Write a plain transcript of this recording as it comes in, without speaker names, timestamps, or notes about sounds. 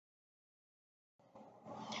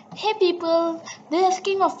Hey people, this is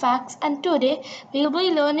King of Facts, and today we will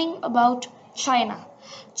be learning about China.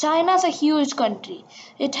 China is a huge country.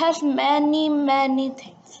 It has many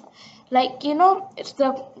things. It's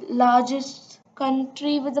the largest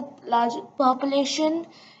country with the largest population.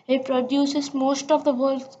 It produces most of the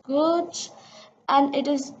world's goods, and it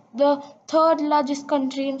is the third largest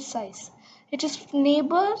country in size. Its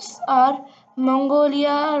neighbors are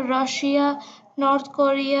Mongolia, Russia, North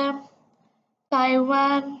Korea,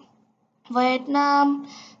 Taiwan, Vietnam,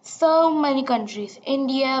 so many countries,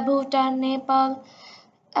 India, Bhutan, Nepal,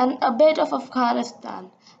 and a bit of Afghanistan.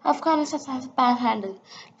 Afghanistan has a panhandle.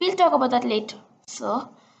 We'll talk about that later. So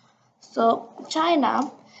China,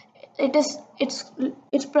 its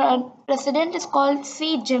president is called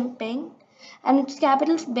Xi Jinping, and its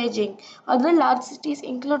capital is Beijing. Other large cities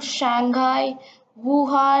include Shanghai,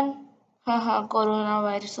 Wuhan, haha,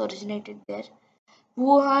 coronavirus originated there.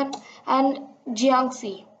 Wuhan and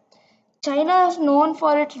Jiangxi. China is known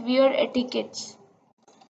for its weird etiquettes.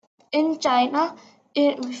 In China,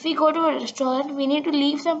 if we go to a restaurant, we need to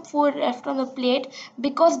leave some food left on the plate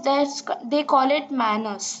because they call it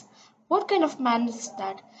manners. What kind of manners is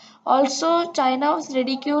that? Also, China was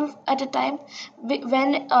ridiculed at a time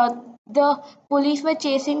when the police were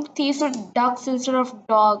chasing thieves with ducks instead of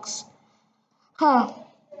dogs. Huh.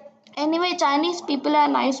 Anyway, Chinese people are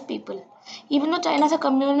nice people. Even though China is a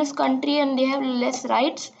communist country and they have less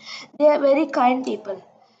rights, they are very kind people.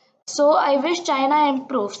 So I wish China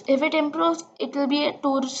improves. If it improves, it will be a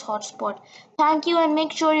tourist hotspot. Thank you and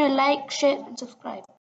make sure you like, share and subscribe.